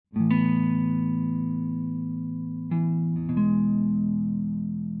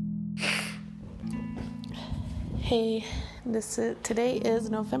Hey, today is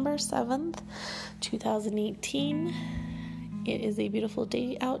November 7th, 2018. It is a beautiful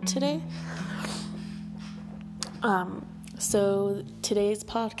day out today. So today's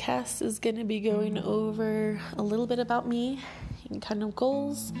podcast is going to be going over a little bit about me and kind of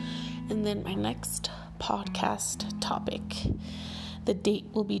goals, and then my next podcast topic. The date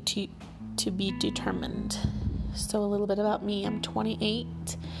will be to be determined. So a little bit about me. I'm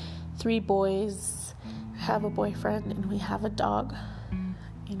 28, 3 boys, have a boyfriend, and we have a dog,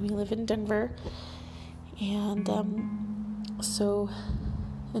 and we live in Denver. And I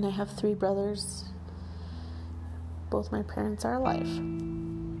have 3 brothers. Both my parents are alive.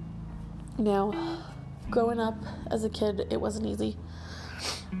 Now, growing up as a kid, it wasn't easy.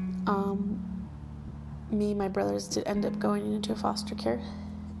 Me and my brothers did end up going into foster care,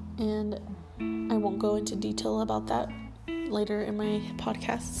 and I won't go into detail about that later in my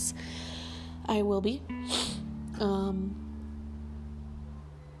podcasts. I will be.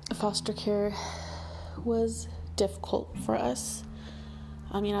 Foster care was difficult for us.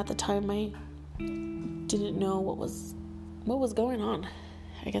 At the time I didn't know what was going on.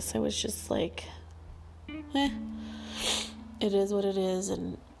 I guess I was just like, it is what it is,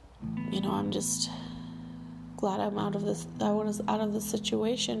 and I'm just glad I was out of this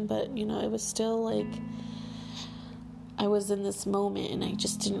situation, but it was still like I was in this moment and I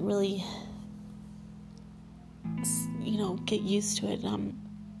just didn't really get used to it.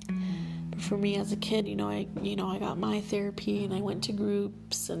 But for me as a kid, I got my therapy and I went to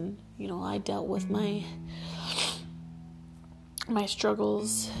groups, and I dealt with my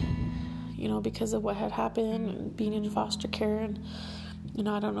struggles, because of what had happened and being in foster care. And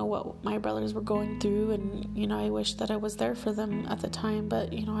I don't know what my brothers were going through, and I wish that I was there for them at the time,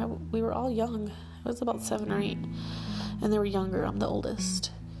 but we were all young. I was about 7 or 8, and they were younger. I'm the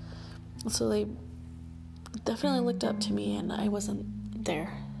oldest, so they definitely looked up to me, and I wasn't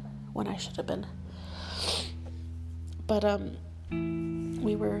there when I should have been. But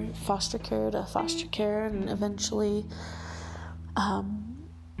we were foster care to foster care, and eventually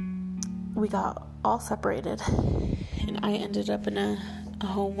we got all separated, and I ended up in a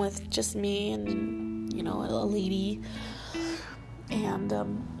home with just me and a lady, and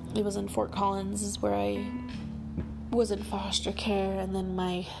it was in Fort Collins is where I was in foster care, and then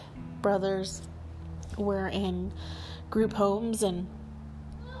my brothers were in group homes. And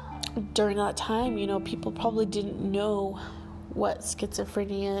during that time, people probably didn't know what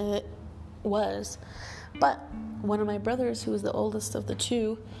schizophrenia was, but one of my brothers, who was the oldest of the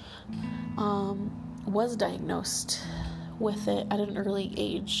 2, was diagnosed with it at an early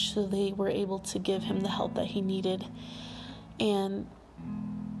age, so they were able to give him the help that he needed. And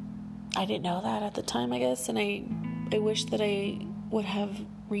I didn't know that at the time, I guess, and I wish that I would have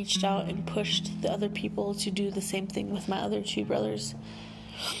reached out and pushed the other people to do the same thing with my other 2 brothers.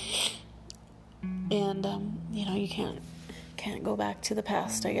 And you can't go back to the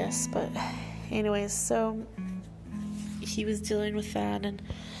past, I guess. But anyways, so he was dealing with that, and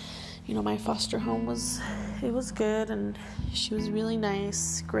my foster home was good, and she was really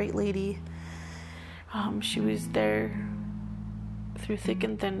nice, great lady. She was there through thick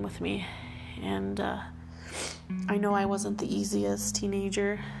and thin with me, and I know I wasn't the easiest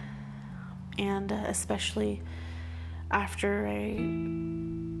teenager, and especially after I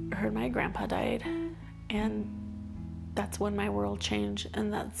heard my grandpa died, and that's when my world changed,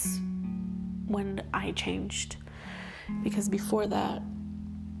 and that's when I changed, because before that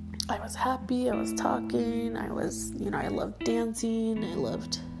I was happy, I was talking, I loved dancing, I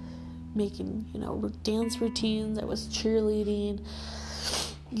loved making, dance routines, I was cheerleading,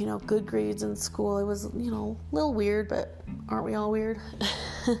 good grades in school. It was, a little weird, but aren't we all weird?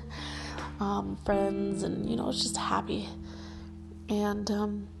 Friends, and, I was just happy. And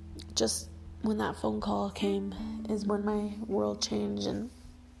just when that phone call came is when my world changed, and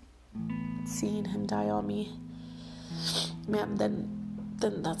seeing him die on me, man, then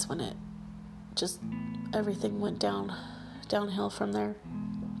that's when it just, everything went downhill from there.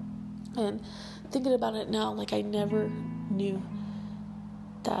 And thinking about it now, like, I never knew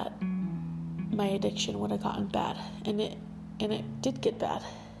that my addiction would have gotten bad, and it did get bad.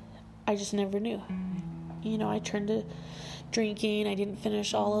 I just never knew. I turned to drinking. I didn't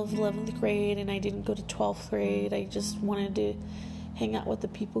finish all of 11th grade, and I didn't go to 12th grade. I just wanted to hang out with the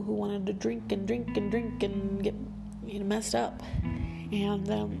people who wanted to drink and get messed up. And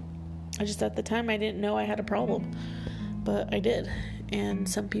I just, at the time, I didn't know I had a problem, but I did. And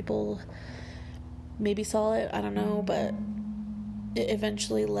some people maybe saw it, I don't know, but it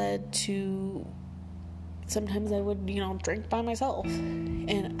eventually led to, sometimes I would, drink by myself.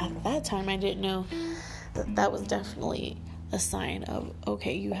 And at that time, I didn't know that was definitely a sign of,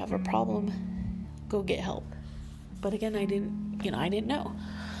 okay, you have a problem, go get help. But again, I didn't know.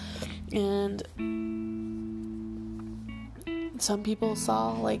 And some people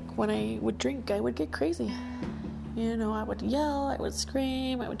saw, like, when I would drink, I would get crazy. I would yell, I would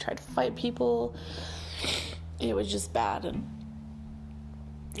scream, I would try to fight people. It was just bad. And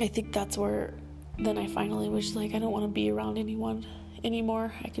I think that's where then I finally was like, I don't want to be around anyone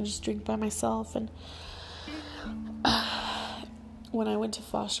anymore. I can just drink by myself. And when I went to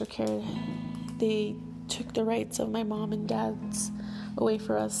foster care, they took the rights of my mom and dad's away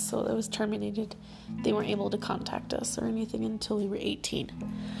for us, so it was terminated. They weren't able to contact us or anything until we were 18.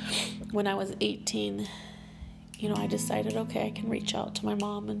 When I was 18, I decided, okay, I can reach out to my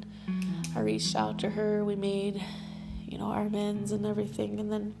mom, and I reached out to her. We made, our amends and everything,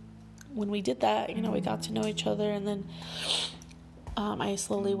 and then when we did that, we got to know each other, and then I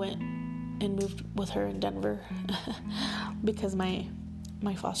slowly went and moved with her in Denver because my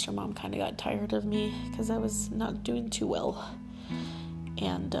foster mom kind of got tired of me because I was not doing too well.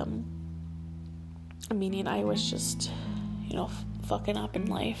 And meaning I was just, fucking up in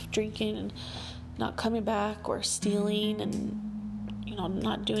life, drinking and not coming back, or stealing, and,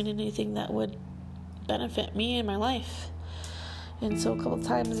 not doing anything that would benefit me in my life. And so a couple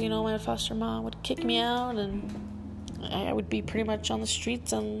times, my foster mom would kick me out, and I would be pretty much on the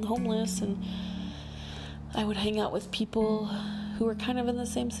streets and homeless, and I would hang out with people who were kind of in the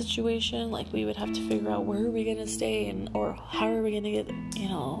same situation. Like, we would have to figure out, where are we going to stay, or how are we going to get,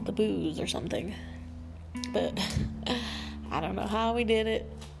 the booze or something. But I don't know how we did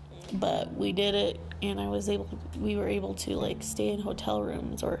it, but we did it, and we were able to, like, stay in hotel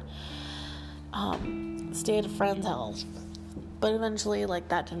rooms or stay at a friend's house. But eventually, like,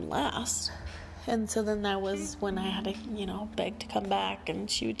 that didn't last. And so then that was when I had to, beg to come back, and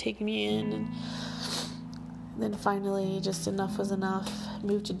she would take me in. And then finally, just enough was enough.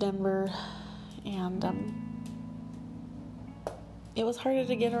 Moved to Denver, and it was harder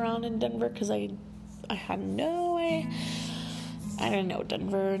to get around in Denver because I had no way. I didn't know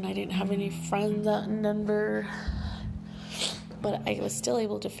Denver, and I didn't have any friends out in Denver. But I was still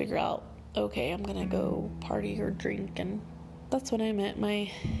able to figure out, okay, I'm gonna go party or drink, and that's when I met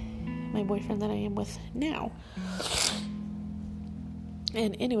my boyfriend that I am with now.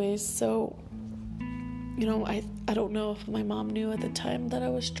 And anyways, so, I don't know if my mom knew at the time that I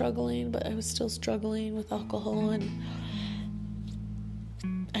was struggling, but I was still struggling with alcohol, and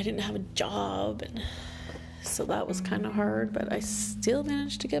I didn't have a job, and so that was kind of hard, but I still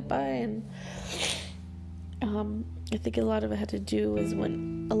managed to get by. And I think a lot of it had to do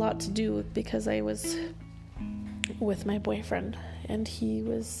because I was with my boyfriend, and he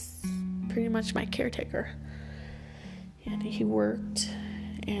was pretty much my caretaker, and he worked,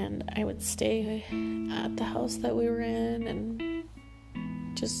 and I would stay at the house that we were in, and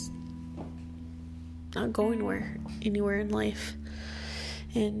just not go anywhere in life.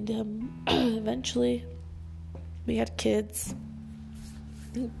 And eventually we had kids,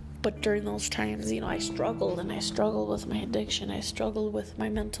 but during those times, I struggled with my addiction. I struggled with my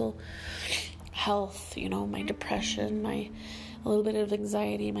mental health, my depression, a little bit of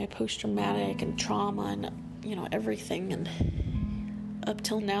anxiety, my post-traumatic and trauma, and, everything. And up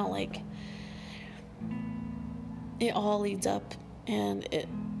till now, like, it all leads up, and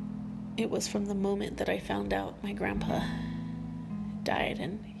it was from the moment that I found out my grandpa died,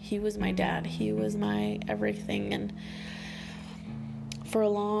 and he was my dad. He was my everything, and for a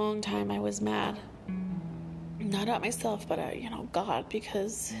long time I was mad. Not at myself, but at, God,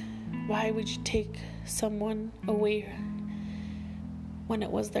 because why would you take someone away when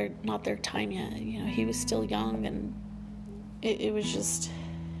it was not their time yet? He was still young, and it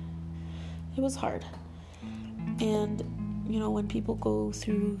was hard. And, when people go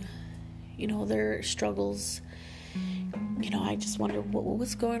through, their struggles, I just wonder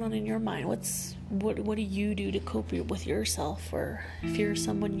what's going on in your mind. What do you do to cope with yourself? Or if you're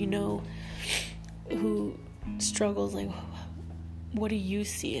someone who struggles, like, what do you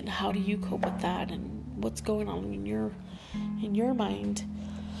see, and how do you cope with that, and what's going on in your mind?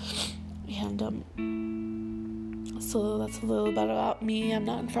 And so that's a little bit about me. I'm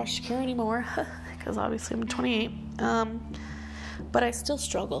not in foster care anymore because obviously I'm 28, but I still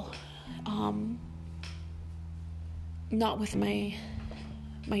struggle. Not with my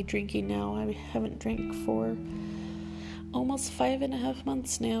drinking now. I haven't drank for almost 5.5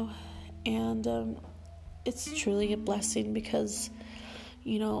 months now, and it's truly a blessing because,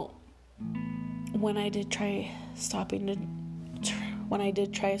 when I did try stopping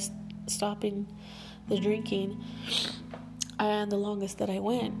the drinking, And the longest that I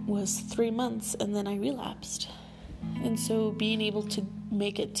went was 3 months, and then I relapsed. And so being able to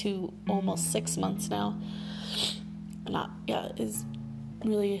make it to almost 6 months now, is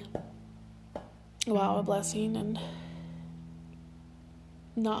really, a blessing. And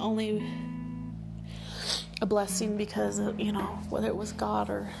not only a blessing because of, whether it was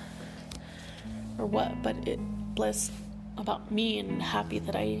God or what, but it blessed about me, and happy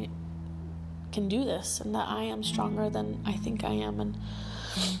that I can do this and that I am stronger than I think I am. And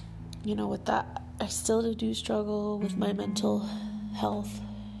with that, I still do struggle with my mental health,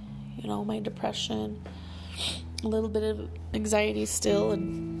 my depression, a little bit of anxiety still,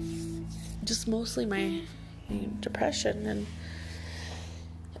 and just mostly my depression. And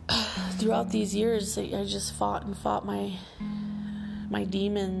throughout these years, I just fought my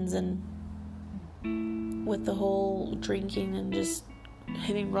demons, and with the whole drinking and just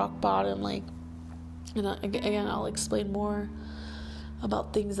hitting rock bottom, again, I'll explain more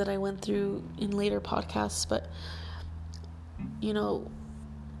about things that I went through in later podcasts, but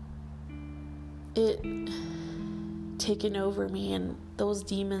it taking over me, and those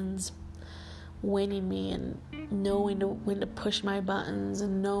demons winning me, and knowing when to push my buttons,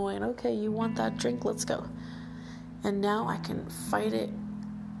 and knowing, okay, you want that drink, let's go. And now I can fight it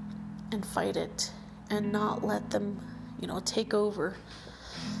and not let them take over.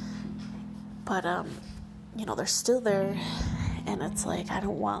 But they're still there, and it's like I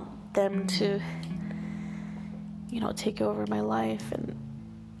don't want them to take over my life. And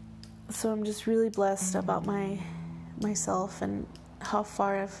so I'm just really blessed about myself and how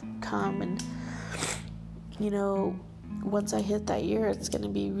far I've come. And once I hit that year, it's going to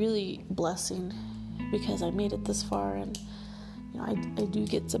be really blessing because I made it this far. And I do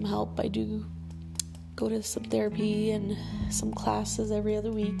get some help. I do go to some therapy and some classes every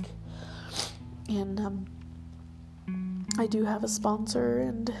other week, and I do have a sponsor,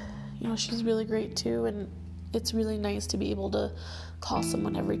 and she's really great too. And it's really nice to be able to call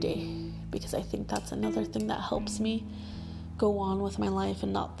someone every day, because I think that's another thing that helps me go on with my life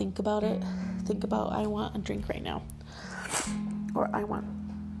and not think about it. Think about, I want a drink right now, or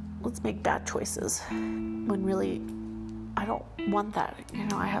let's make bad choices, when really I don't want that.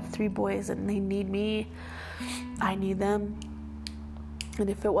 I have 3 boys, and they need me. I need them. And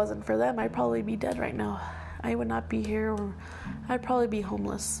if it wasn't for them, I'd probably be dead right now. I would not be here, or I'd probably be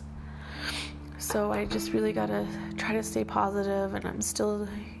homeless. So I just really gotta try to stay positive, and I'm still,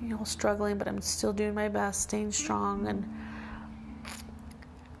 struggling, but I'm still doing my best, staying strong. And,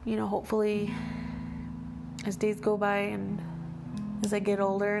 hopefully as days go by and as I get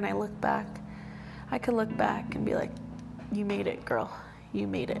older and I look back, I can look back and be like, you made it, girl. You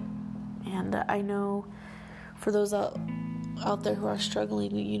made it. And I know for those out there who are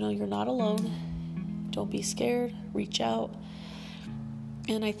struggling, you're not alone. Don't be scared. Reach out.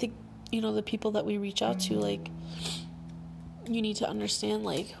 And I think, the people that we reach out to, you need to understand,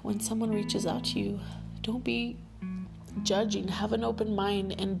 when someone reaches out to you, don't be judging. Have an open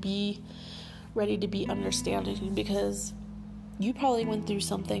mind and be ready to be understanding, because you probably went through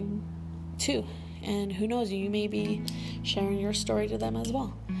something too. And who knows, you may be sharing your story to them as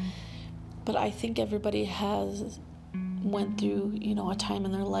well. But I think everybody has went through, a time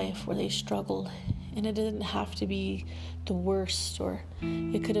in their life where they struggled. And it didn't have to be the worst, or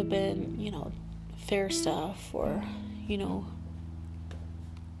it could have been, fair stuff, or,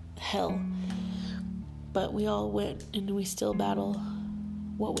 hell. But we all went, and we still battle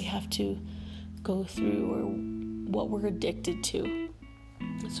what we have to go through, or what we're addicted to.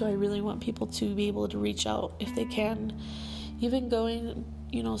 So I really want people to be able to reach out if they can, even going,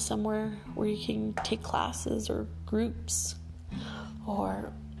 somewhere where you can take classes or groups,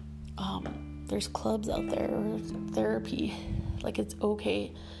 or there's clubs out there, or therapy. It's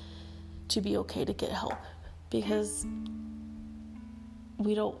okay to be okay to get help, because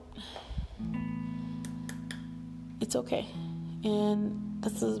it's okay. And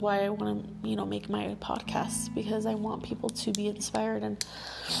this is why I want to, make my podcast, because I want people to be inspired, and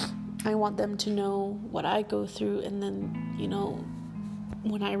I want them to know what I go through. And then,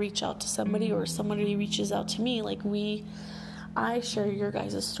 when I reach out to somebody, or somebody reaches out to me, I share your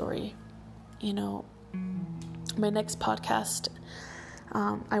guys' story. My next podcast,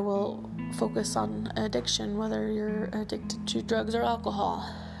 I will focus on addiction, whether you're addicted to drugs or alcohol,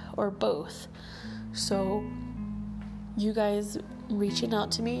 or both. So you guys reaching out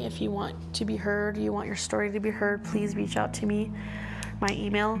to me, if you want to be heard, you want your story to be heard, please reach out to me. My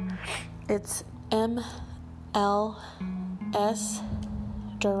email, it's mlsduran,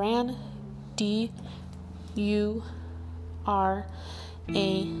 DURAN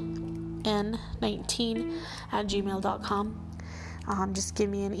 19 @gmail.com. just give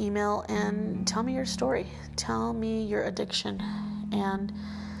me an email and tell me your story. Tell me your addiction, and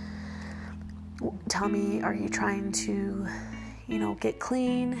tell me, are you trying to, get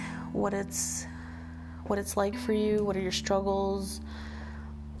clean? What it's like for you? What are your struggles?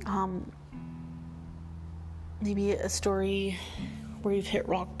 Maybe a story where you've hit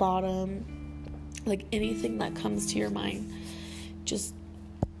rock bottom. Like anything that comes to your mind, just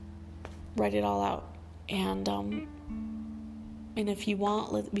write it all out. And if you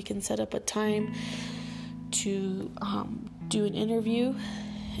want, we can set up a time to do an interview,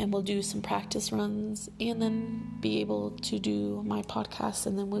 and we'll do some practice runs, and then be able to do my podcast,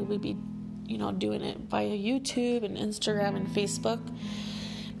 and then we will be, doing it via YouTube and Instagram and Facebook,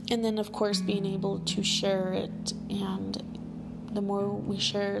 and then of course being able to share it. And the more we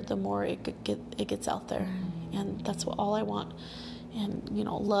share, the more it gets out there, and that's all I want. And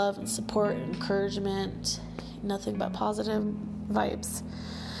love and support and encouragement, nothing but positive vibes.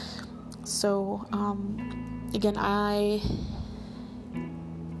 So again, I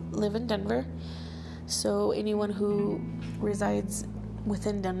live in Denver, so anyone who resides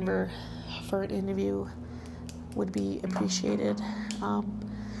within Denver for an interview would be appreciated.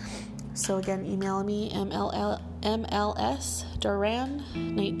 So again, email me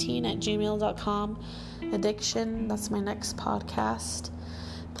mlsduran19@gmail.com. Addiction, that's my next podcast.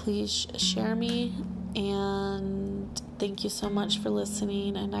 Please share me, and thank you so much for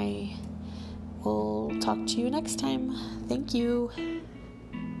listening, and I will talk to you next time. Thank you.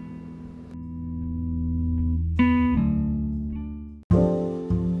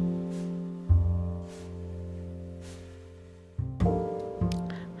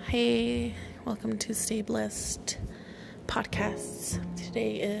 Hey, welcome to Stay Blessed Podcasts.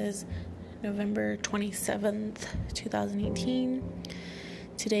 Today is November 27th, 2018.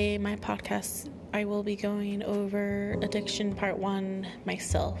 Today, my podcast, I will be going over Addiction Part 1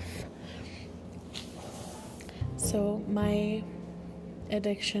 myself. So, my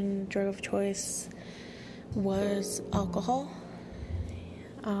addiction drug of choice was alcohol.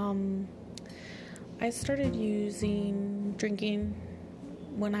 I started drinking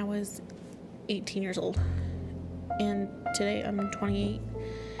when I was 18 years old, and today I'm 28,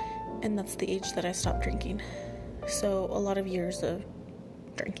 and that's the age that I stopped drinking. So a lot of years of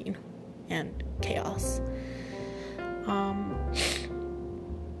drinking and chaos.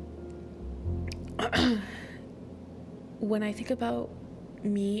 When I think about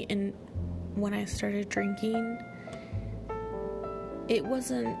me and when I started drinking, it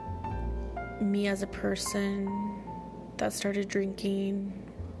wasn't me as a person that started drinking,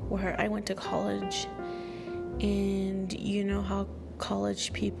 where I went to college, and you know how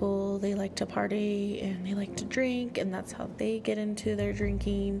college people, they like to party and they like to drink, and that's how they get into their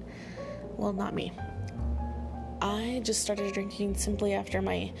drinking. Well, not me. I just started drinking simply after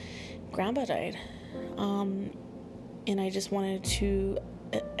my grandpa died, and I just wanted to,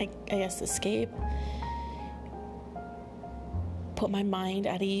 I guess, escape, put my mind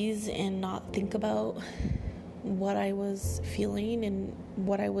at ease and not think about what I was feeling and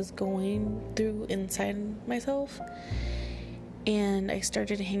what I was going through inside myself. And I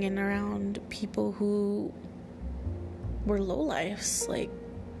started hanging around people who were lowlifes,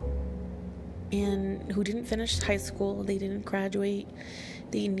 and who didn't finish high school, they didn't graduate,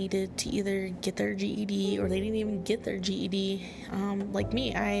 they needed to either get their GED, or they didn't even get their GED. Like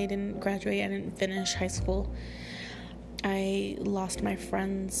me, I didn't graduate, I didn't finish high school. I lost my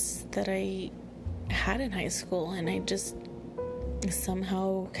friends that I had in high school, and I just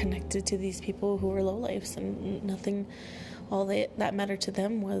somehow connected to these people who were lowlifes, and nothing, all that mattered to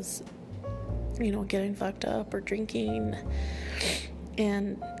them was, getting fucked up or drinking.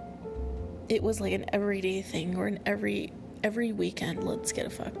 And it was like an everyday thing, or an every weekend, let's get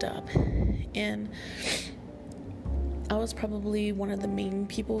fucked up. And I was probably one of the main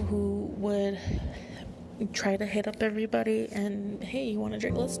people who would try to hit up everybody and, hey, you want to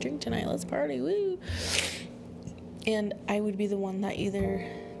drink? Let's drink tonight. Let's party. Woo! And I would be the one that either,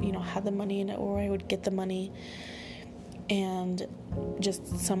 had the money in it, or I would get the money, and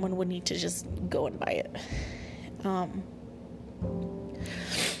just someone would need to just go and buy it.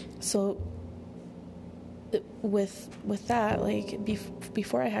 So with that,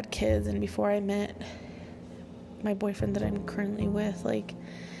 before I had kids and before I met my boyfriend that I'm currently with,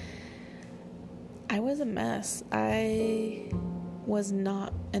 I was a mess. I was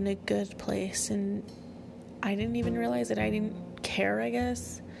not in a good place, and I didn't even realize it. I didn't care, I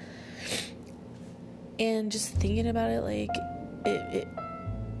guess. And just thinking about it,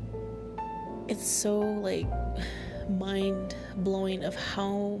 it's so, mind-blowing of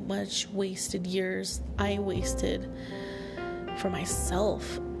how much wasted years I wasted for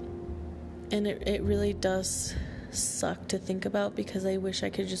myself. And it really does suck to think about, because I wish I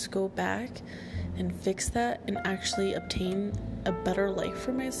could just go back and fix that and actually obtain a better life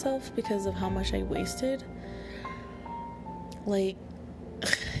for myself because of how much I wasted. Like,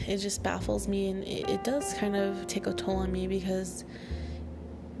 it just baffles me, and it does kind of take a toll on me, because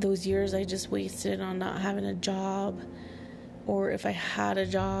those years I just wasted on not having a job, or if I had a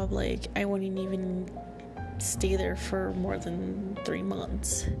job, like, I wouldn't even stay there for more than 3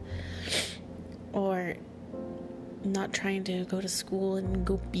 months, or not trying to go to school and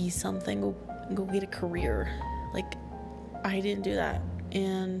go be something, go get a career. Like, I didn't do that,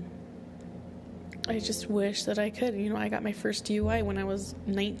 and I just wish that I could. I got my first DUI when I was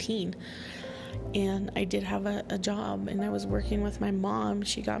 19, and I did have a job, and I was working with my mom.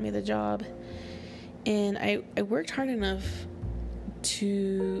 She got me the job, and I worked hard enough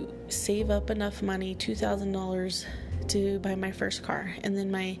to save up enough money, $2,000, to buy my first car, and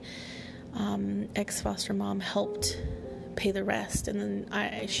then my ex-foster mom helped pay the rest, and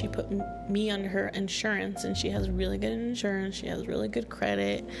then she put me on her insurance, and she has really good insurance, she has really good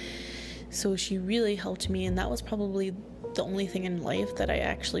credit, so she really helped me. And that was probably the only thing in life that I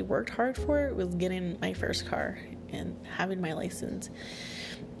actually worked hard for, was getting my first car and having my license.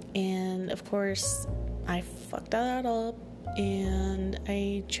 And of course I fucked that up, and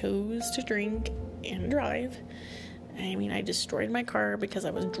I chose to drink and drive. I destroyed my car because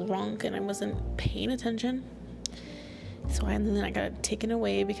I was drunk and I wasn't paying attention. And then I got it taken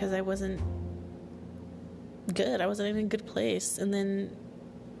away because I wasn't good. I wasn't in a good place. And then,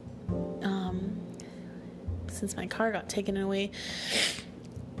 since my car got taken away,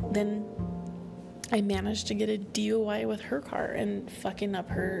 then I managed to get a DUI with her car and fucking up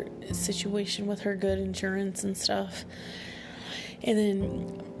her situation with her good insurance and stuff. And then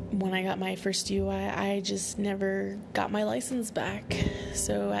when I got my first DUI, I just never got my license back.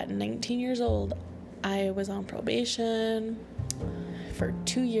 So at 19 years old, I was on probation for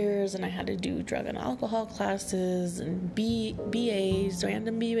 2 years, and I had to do drug and alcohol classes and BAs,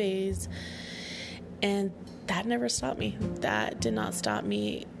 random BAs, and that never stopped me. That did not stop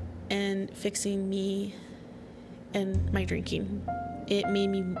me in fixing me and my drinking. It made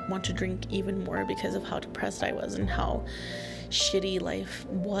me want to drink even more because of how depressed I was and how shitty life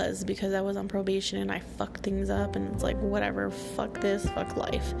was, because I was on probation and I fucked things up, and it's like, whatever, fuck this, fuck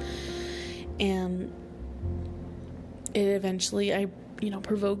life. And it eventually, I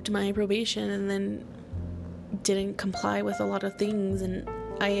provoked my probation and then didn't comply with a lot of things, and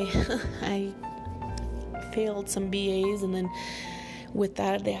I failed some BAs, and then with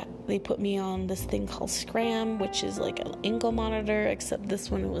that they put me on this thing called Scram, which is like an ankle monitor, except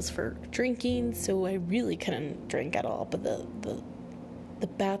this one was for drinking, so I really couldn't drink at all. But the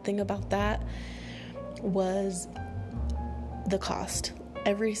bad thing about that was the cost.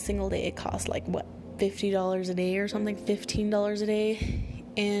 Every single day it cost like $50 a day or something, $15 a day,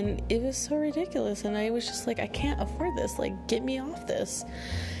 and it was so ridiculous. And I was just like, I can't afford this, like, get me off this.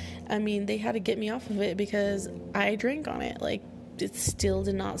 They had to get me off of it because I drank on it. Like, it still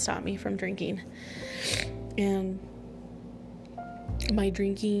did not stop me from drinking, and my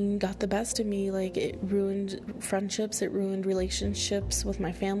drinking got the best of me. Like, it ruined friendships, it ruined relationships with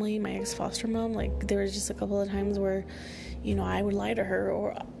my family, my ex-foster mom. Like, there was just a couple of times where I would lie to her,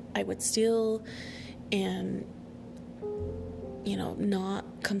 or I would steal and not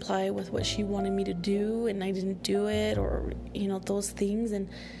comply with what she wanted me to do, and I didn't do it, or those things. And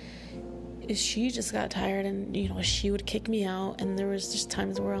she just got tired, and she would kick me out, and there was just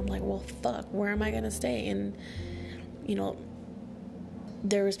times where I'm like, well, fuck, where am I gonna stay? And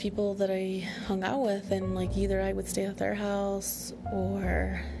there was people that I hung out with, and like, either I would stay at their house,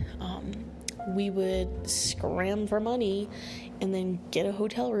 or we would scram for money and then get a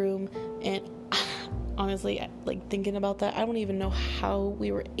hotel room. And honestly, like, thinking about that, I don't even know how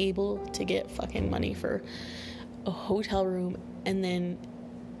we were able to get fucking money for a hotel room and then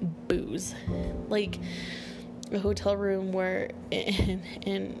booze. Like, a hotel room where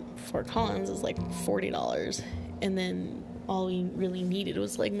in Fort Collins is like $40, and then all we really needed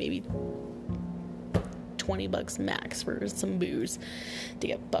was like maybe $20 max for some booze to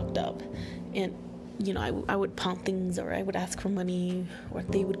get fucked up. And I would pawn things, or I would ask for money, or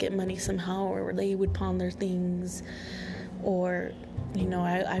they would get money somehow, or they would pawn their things, or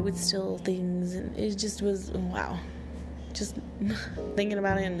I would steal things. And it just was, wow. Just thinking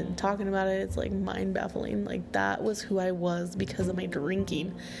about it and talking about it, it's like mind baffling. Like, that was who I was because of my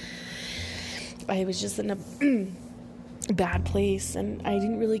drinking. I was just in a bad place, and I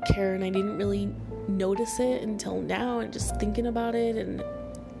didn't really care, and I didn't really notice it until now. And just thinking about it, and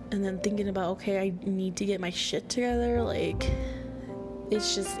and then thinking about, okay, I need to get my shit together. Like,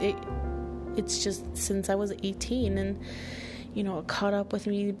 it's just since I was 18, and you know, it caught up with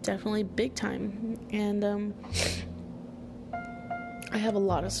me definitely big time. And I have a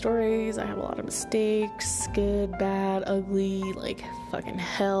lot of stories, I have a lot of mistakes, good, bad, ugly, like fucking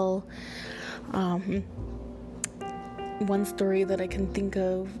hell. One story that I can think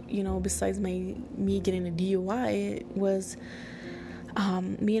of, you know, besides me getting a DUI, was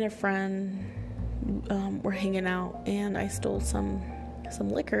me and a friend were hanging out, and I stole some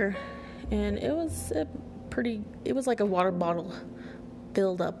liquor, and it was like a water bottle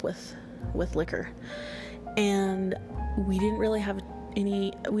filled up with liquor, and we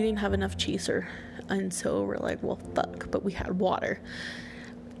didn't have enough chaser, and so we're like, well, fuck, but we had water,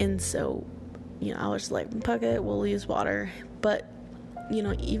 and so, you know, I was like, fuck it, we'll use water. But, you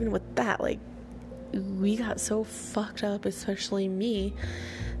know, even with that, like, we got so fucked up, especially me,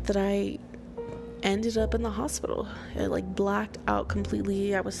 that I ended up in the hospital. I, like, blacked out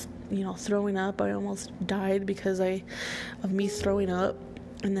completely. I was, you know, throwing up. I almost died because of me throwing up.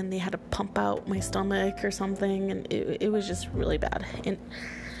 And then they had to pump out my stomach or something, and it was just really bad.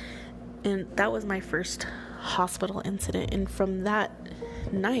 And that was my first hospital incident. And from that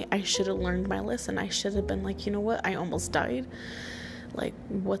night, I should have learned my lesson. I should have been like, you know what, I almost died. Like,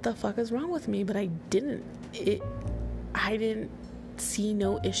 what the fuck is wrong with me? But I didn't. I didn't see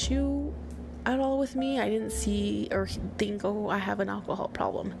no issue at all with me. I didn't see or think, oh, I have an alcohol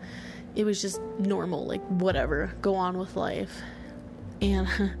problem. It was just normal, like, whatever, go on with life. And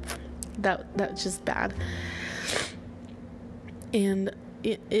that's just bad. And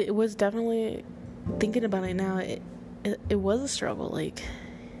it was definitely, thinking about it now, it was a struggle. Like,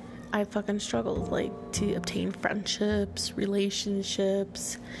 I fucking struggled, like, to obtain friendships,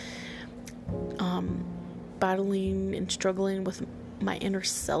 relationships, battling and struggling with my inner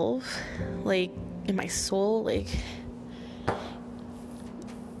self, like, in my soul. Like,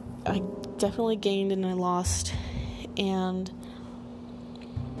 I definitely gained and I lost, and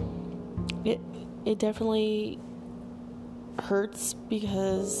it definitely hurts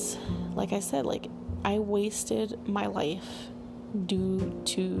because, like I said, like, I wasted my life due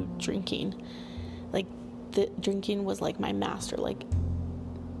to drinking. Like, the drinking was like my master. Like,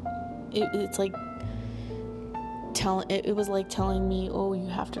 it's like it was like telling me, oh, you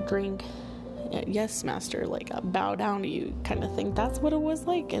have to drink, yes, master, like, I bow down to you, kind of thing. That's what it was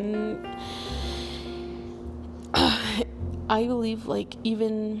like. And I believe, like,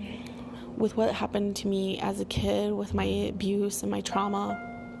 even with what happened to me as a kid, with my abuse and my trauma,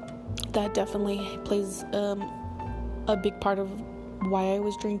 that definitely plays a big part of why I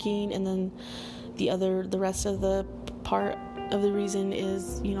was drinking. And then the rest of the part of the reason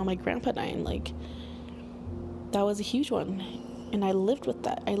is, you know, my grandpa dying. Like, that was a huge one, and I lived with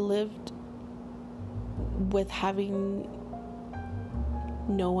that. I lived with having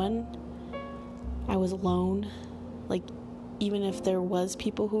no one. I was alone. Like, even if there was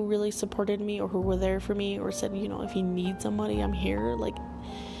people who really supported me or who were there for me or said, you know, if you need somebody, I'm here, like,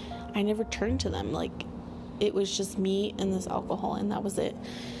 I never turned to them. Like, it was just me and this alcohol, and that was it.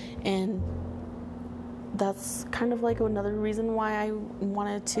 And that's kind of like another reason why I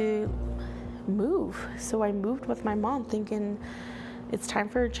wanted to move. So I moved with my mom, thinking, it's time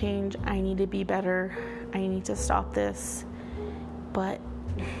for a change. I need to be better. I need to stop this. But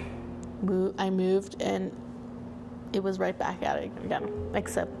I moved, and it was right back at it again,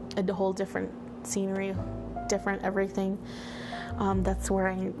 except a whole different scenery, different everything. That's where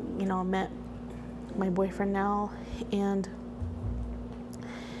I, you know, met my boyfriend now, and,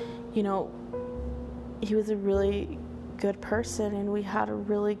 you know, he was a really good person, and we had a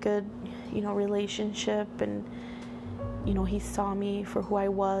really good, you know, relationship, and, you know, he saw me for who I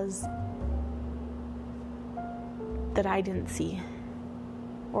was, that I didn't see,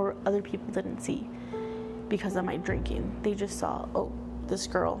 or other people didn't see because of my drinking. They just saw, oh, this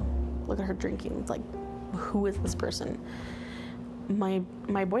girl, look at her drinking. It's like, who is this person? My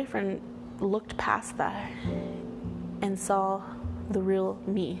boyfriend looked past that and saw the real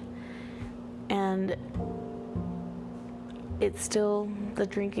me. And the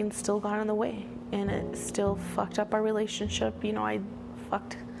drinking still got in the way, and it still fucked up our relationship. You know, I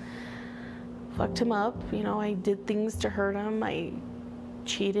fucked him up. You know, I did things to hurt him. I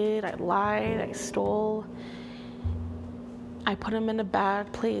cheated, I lied, I stole. I put him in a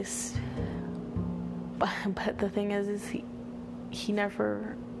bad place. But the thing is he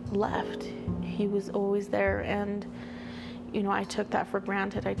never left. He was always there, and, you know, I took that for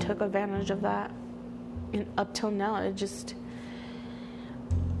granted. I took advantage of that. And up till now, it just,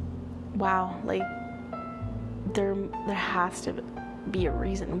 wow, like, there has to be a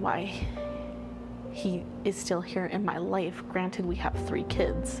reason why he is still here in my life. Granted, we have 3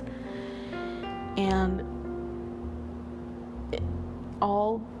 kids. And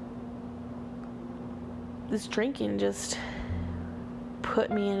all this drinking just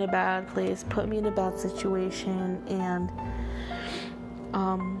put me in a bad place, put me in a bad situation, and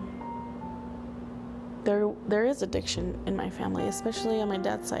there is addiction in my family, especially on my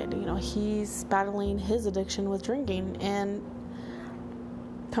dad's side. You know, he's battling his addiction with drinking, and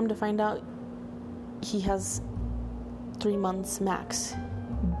come to find out, he has 3 months max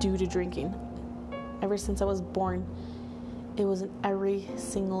due to drinking. Ever since I was born, it was an every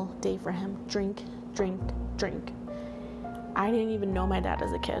single day for him. Drink, drink, drink. I didn't even know my dad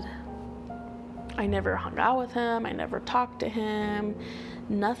as a kid. I never hung out with him. I never talked to him.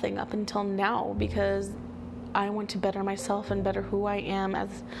 Nothing up until now, because I want to better myself and better who I am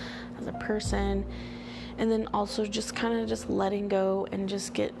as a person. And then also just kind of just letting go and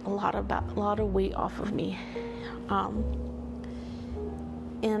just get a lot of weight off of me.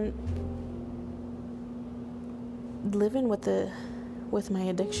 And living with my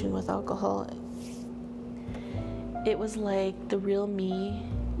addiction with alcohol, it was like the real me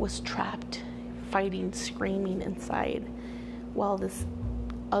was trapped, fighting, screaming inside, while this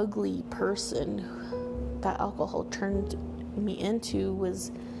ugly person that alcohol turned me into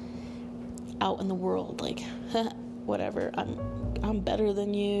was out in the world, like, whatever, I'm better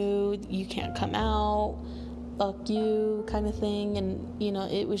than you, you can't come out, fuck you, kind of thing. And, you know,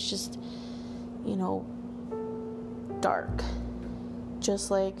 it was just, you know, dark, just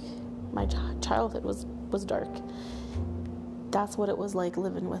like my childhood was dark. That's what it was like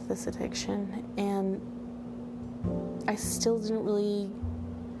living with this addiction. And I still didn't really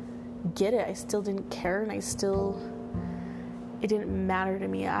get it. I still didn't care, and it didn't matter to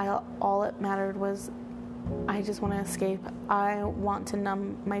me. All it mattered was, I just want to escape. I want to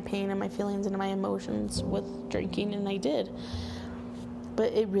numb my pain and my feelings and my emotions with drinking, and I did.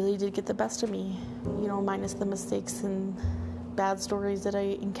 But it really did get the best of me, you know, minus the mistakes and bad stories that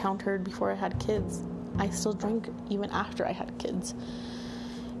I encountered before I had kids. I still drank even after I had kids.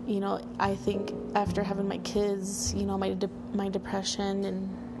 You know, I think after having my kids, you know, my depression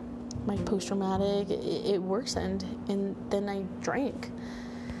and my post-traumatic, it worsened, and then I drank.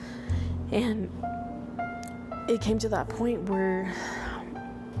 And it came to that point where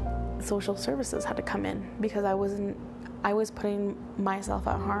social services had to come in, because I was putting myself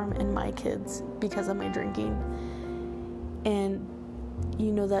at harm and my kids because of my drinking. And,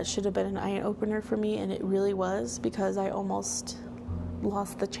 you know, that should have been an eye-opener for me, and it really was, because I almost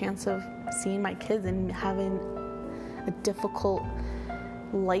lost the chance of seeing my kids and having a difficult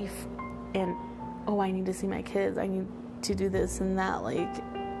life. And, I need to see my kids, I need to do this and that. Like,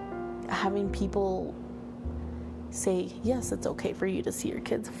 having people say, yes, it's okay for you to see your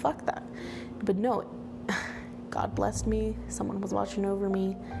kids, fuck that. But no, God blessed me, someone was watching over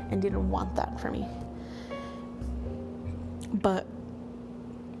me and didn't want that for me. But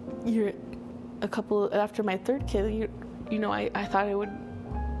after my 3rd kid, you know, I thought I would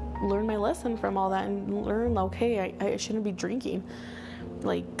learn my lesson from all that and learn, okay, I shouldn't be drinking.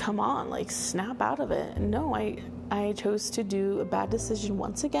 Like, come on, like, snap out of it. No, I chose to do a bad decision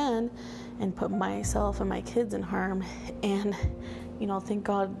once again and put myself and my kids in harm. And, you know, thank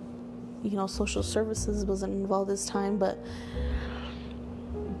God, you know, social services wasn't involved this time, but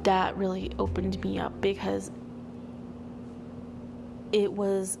that really opened me up, because it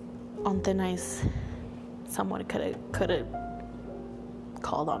was on thin ice. Someone could have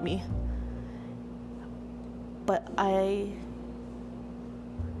called on me. But I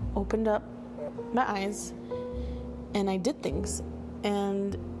opened up my eyes and I did things,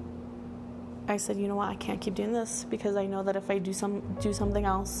 and I said, you know what, I can't keep doing this, because I know that if I do something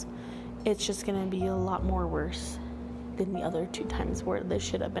else, it's just gonna be a lot more worse than the other 2 times where this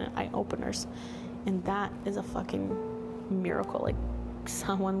should have been eye-openers. And that is a fucking miracle. Like,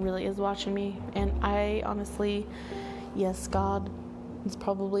 someone really is watching me. And I honestly, yes, God is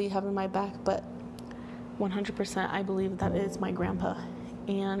probably having my back, but 100% I believe that is my grandpa.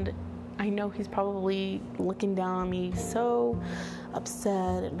 And I know he's probably looking down on me, so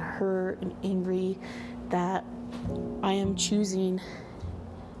upset and hurt and angry that I am choosing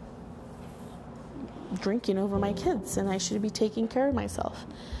drinking over my kids, and I should be taking care of myself.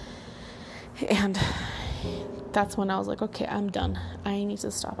 And that's when I was like, okay, I'm done. I need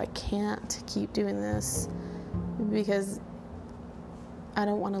to stop. I can't keep doing this, because I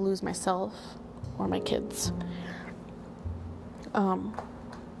don't want to lose myself or my kids.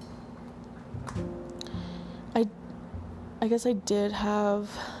 I guess I did have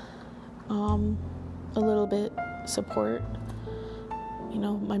a little bit support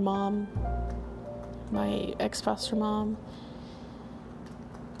my mom, my ex-foster mom,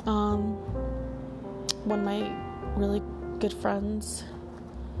 one of my really good friends,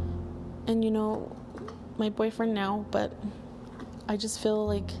 and my boyfriend now. But I just feel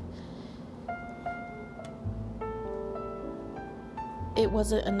like it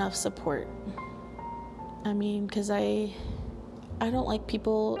wasn't enough support. I mean, because I don't like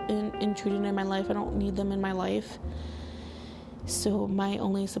people intruding in my life. I don't need them in my life. So my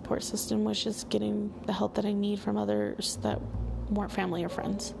only support system was just getting the help that I need from others that weren't family or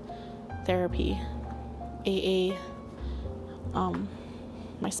friends. Therapy, AA,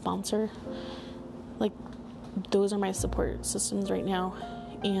 my sponsor. Like, those are my support systems right now.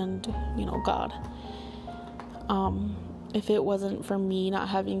 And, God. If it wasn't for me not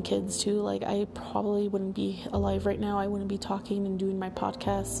having kids too, like, I probably wouldn't be alive right now. I wouldn't be talking and doing my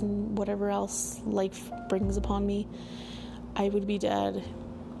podcasts and whatever else life brings upon me. I would be dead.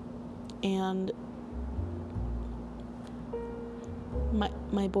 And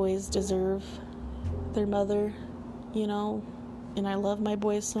my boys deserve their mother, and I love my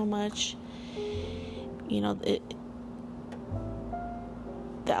boys so much. The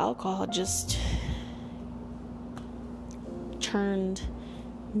alcohol just turned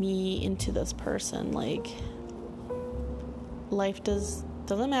me into this person. Like, life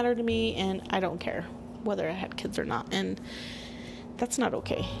doesn't matter to me, and I don't care whether I had kids or not, and that's not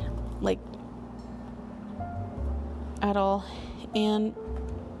okay, like, at all. And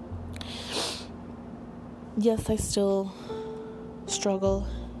yes, I still struggle,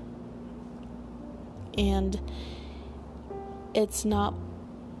 and it's not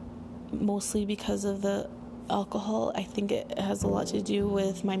mostly because of the alcohol. I think it has a lot to do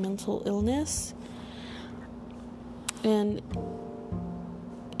with my mental illness, and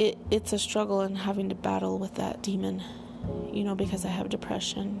it's a struggle in having to battle with that demon, because I have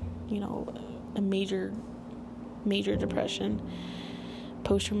depression, a major depression,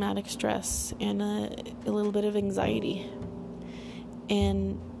 post-traumatic stress, and a little bit of anxiety.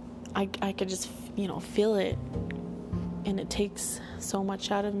 And I could just, feel it, and it takes so much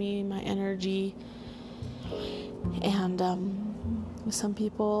out of me, my energy. And some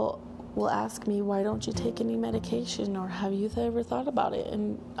people will ask me, why don't you take any medication, or have you ever thought about it?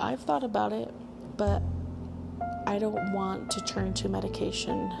 And I've thought about it, but I don't want to turn to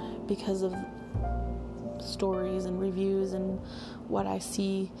medication because of stories and reviews and what I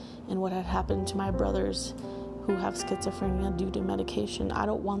see and what had happened to my brothers who have schizophrenia due to medication. I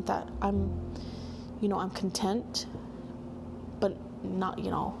don't want that. I'm content, but not,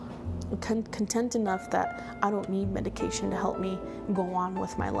 content enough that I don't need medication to help me go on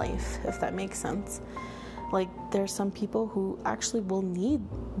with my life, if that makes sense. Like, there's some people who actually will need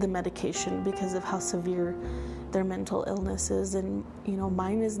the medication because of how severe their mental illness is, and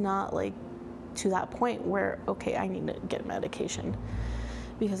mine is not like to that point where, okay, I need to get medication,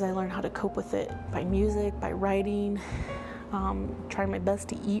 because I learned how to cope with it by music, by writing, trying my best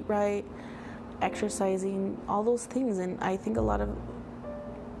to eat right, exercising, all those things. And I think a lot of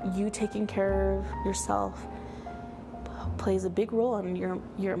you taking care of yourself plays a big role in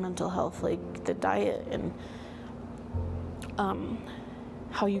your mental health, like the diet and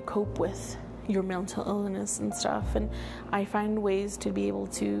how you cope with your mental illness and stuff. And I find ways to be able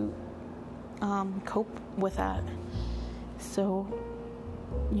to cope with that. So,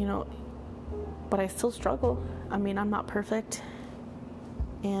 but I still struggle. I mean, I'm not perfect,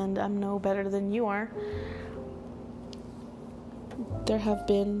 and I'm no better than you are. There have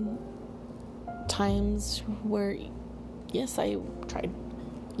been times where, yes, I tried,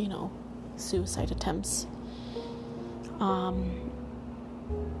 suicide attempts.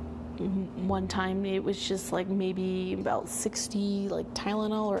 One time it was just like maybe about 60 like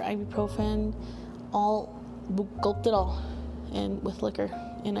Tylenol or ibuprofen, all gulped it all, and with liquor,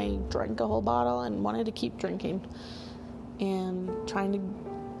 and I drank a whole bottle and wanted to keep drinking and trying to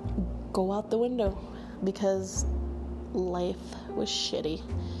go out the window because life was shitty.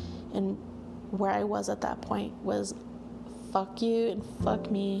 And where I was at that point was fuck you and fuck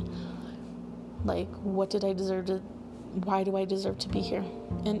me. Like, what did I deserve to, why do I deserve to be here?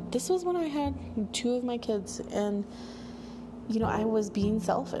 And this was when I had 2 of my kids, and I was being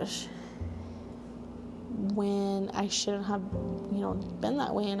selfish when I shouldn't have been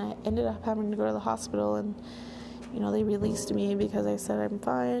that way. And I ended up having to go to the hospital, and they released me because I said I'm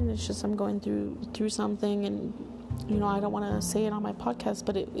fine, it's just I'm going through something. And I don't want to say it on my podcast,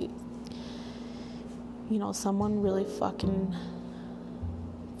 but it someone really fucking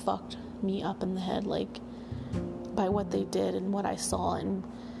fucked me up in the head, like, by what they did and what I saw. And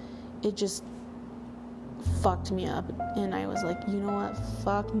it just fucked me up. And I was like, you know what,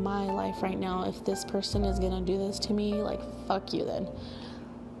 fuck my life right now. If this person is gonna do this to me, like, fuck you then.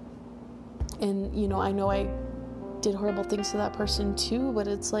 And you know I did horrible things to that person too, but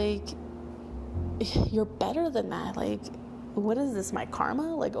it's like, you're better than that. Like, what is this, my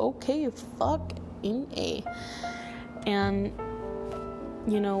karma? Like, okay, fuck in A. And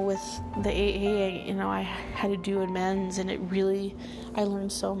you know, with the AA, you know, I had to do amends, and I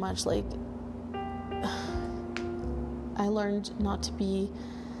learned so much. Like, I learned not to be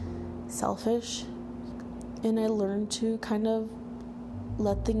selfish, and I learned to kind of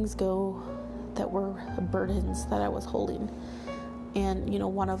let things go that were burdens that I was holding. And, you know,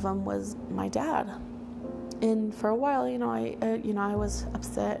 one of them was my dad. And for a while, you know, I was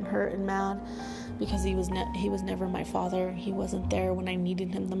upset and hurt and mad because he was never my father. He wasn't there when I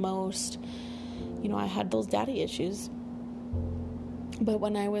needed him the most. You know, I had those daddy issues. But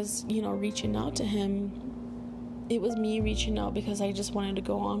when I was, you know, reaching out to him, it was me reaching out because I just wanted to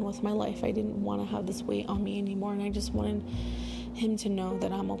go on with my life. I didn't want to have this weight on me anymore, and I just wanted him to know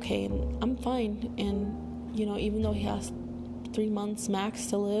that I'm okay and I'm fine. And, you know, even though he has 3 months max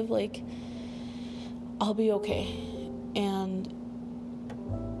to live, like, I'll be okay. And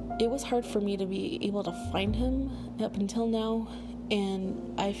it was hard for me to be able to find him up until now,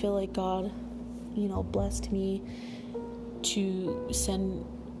 and I feel like God, you know, blessed me to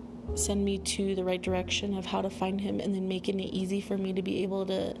send me to the right direction of how to find him, and then making it easy for me to be able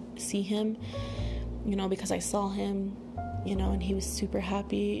to see him, you know, because I saw him, you know, and he was super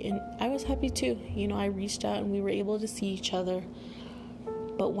happy, and I was happy too. You know, I reached out and we were able to see each other.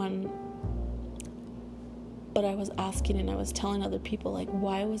 But I was asking, and I was telling other people, like,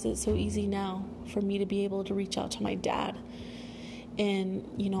 why was it so easy now for me to be able to reach out to my dad? And,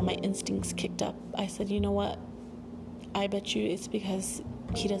 you know, my instincts kicked up. I said, you know what? I bet you it's because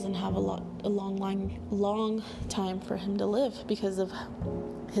he doesn't have a long time for him to live because of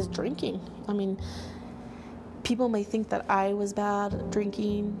his drinking. I mean, people may think that I was bad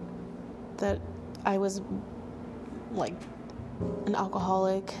drinking, that I was like an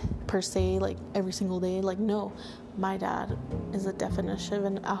alcoholic per se, like every single day. Like, no, my dad is a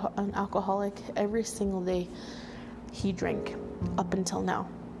definition of an alcoholic. Every single day he drank up until now.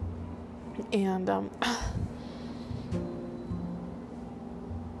 And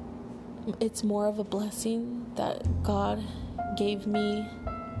it's more of a blessing that God gave me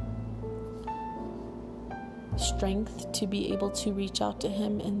strength to be able to reach out to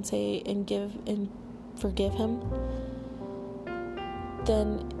him and say and give and forgive him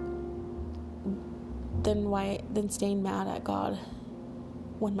than staying mad at God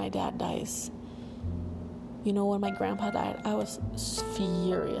when my dad dies. You know, when my grandpa died, I was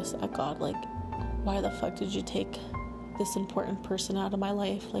furious at God. Like, why the fuck did you take this important person out of my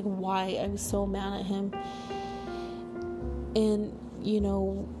life? Like, why? I was so mad at him. And, you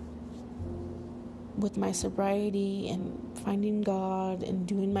know, with my sobriety and finding God and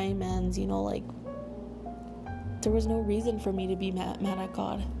doing my amends, you know, like, there was no reason for me to be mad at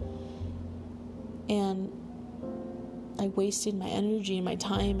God. And I wasted my energy and my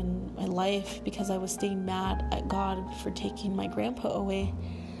time and my life because I was staying mad at God for taking my grandpa away.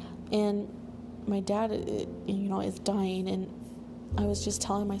 And my dad, you know, is dying, and I was just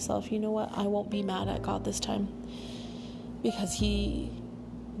telling myself, you know what, I won't be mad at God this time because he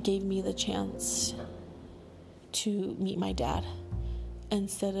gave me the chance to meet my dad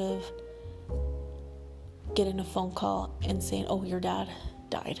instead of getting a phone call and saying, oh, your dad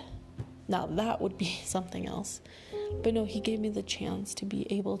died. Now that would be something else. But no, he gave me the chance to be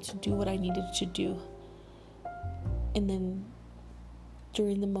able to do what I needed to do. And then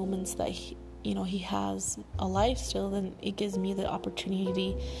during the moments that he has a life still, then it gives me the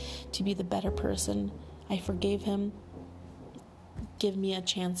opportunity to be the better person. I forgave him. Give me a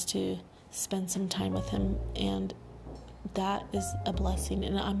chance to spend some time with him, and that is a blessing,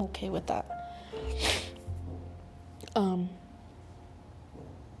 and I'm okay with that.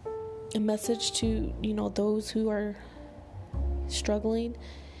 A message to, you know, those who are struggling.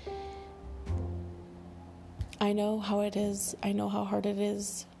 I know how it is. I know how hard it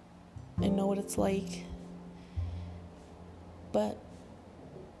is. I know what it's like. But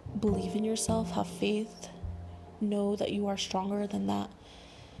believe in yourself, have faith, know that you are stronger than that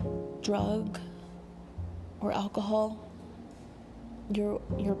drug or alcohol. You're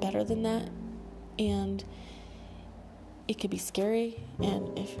better than that, and it could be scary.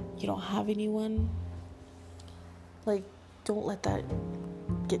 And if you don't have anyone, like, don't let that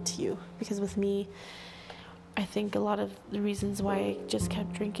get to you. Because with me, I think a lot of the reasons why I just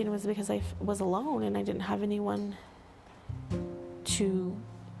kept drinking was because I was alone and I didn't have anyone to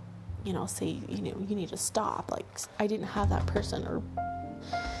say, you need to stop. Like, I didn't have that person or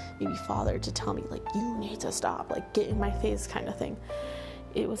maybe father to tell me, like, you need to stop, like, get in my face kind of thing.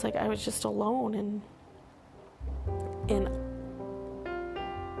 It was like I was just alone, and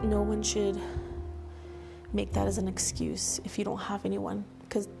no one should make that as an excuse if you don't have anyone,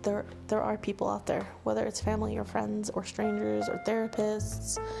 because there are people out there, whether it's family or friends or strangers or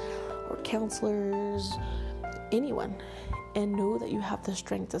therapists or counselors, anyone, and know that you have the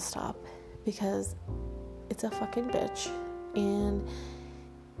strength to stop, because it's a fucking bitch. And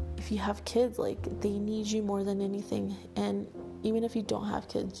if you have kids, like, they need you more than anything. And even if you don't have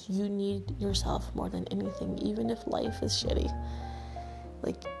kids, you need yourself more than anything. Even if life is shitty,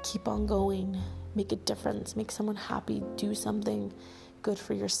 like, keep on going, make a difference, make someone happy, do something good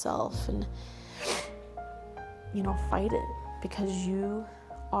for yourself, and fight it, because you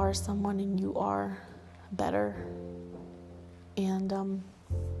are someone and you are better. And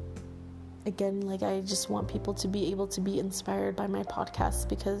again, like, I just want people to be able to be inspired by my podcast,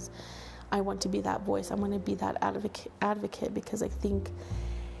 because I want to be that voice. I want to be that advocate, because I think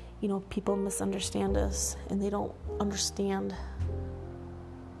people misunderstand us, and they don't understand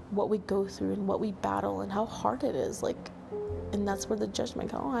what we go through and what we battle and how hard it is. Like, and that's where the judgment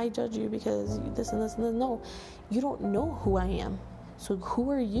comes. I judge you because you this and this and this. No, you don't know who I am. So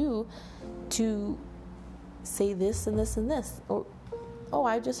who are you to say this and this and this? Or,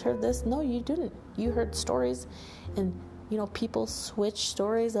 I just heard this. No, you didn't. You heard stories, and people switch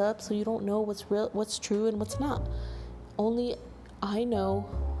stories up, so you don't know what's real, what's true, and what's not. Only I know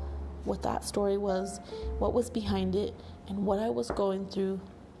what that story was, what was behind it, and what I was going through,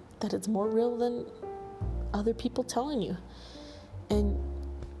 that it's more real than other people telling you. And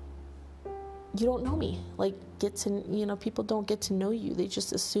you don't know me. Like, people don't get to know you. They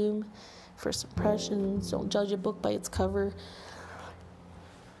just assume first impressions. Don't judge a book by its cover.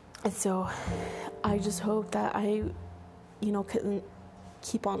 And so I just hope that I can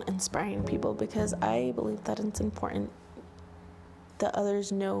keep on inspiring people, because I believe that it's important that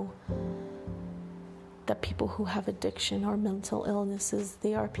others know that people who have addiction or mental illnesses,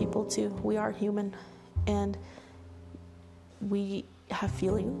 they are people too. We are human, and we have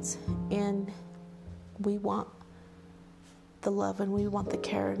feelings, and we want the love, and we want the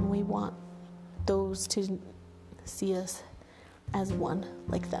care, and we want those to see us as one,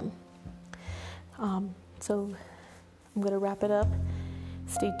 like them. So I'm going to wrap it up.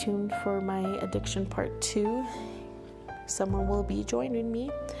 Stay tuned for my addiction part 2. Someone will be joining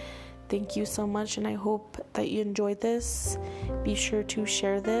me. Thank you so much, and I hope that you enjoyed this. Be sure to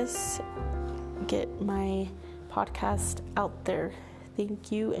share this. Get my podcast out there.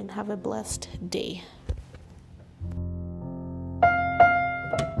 Thank you, and have a blessed day.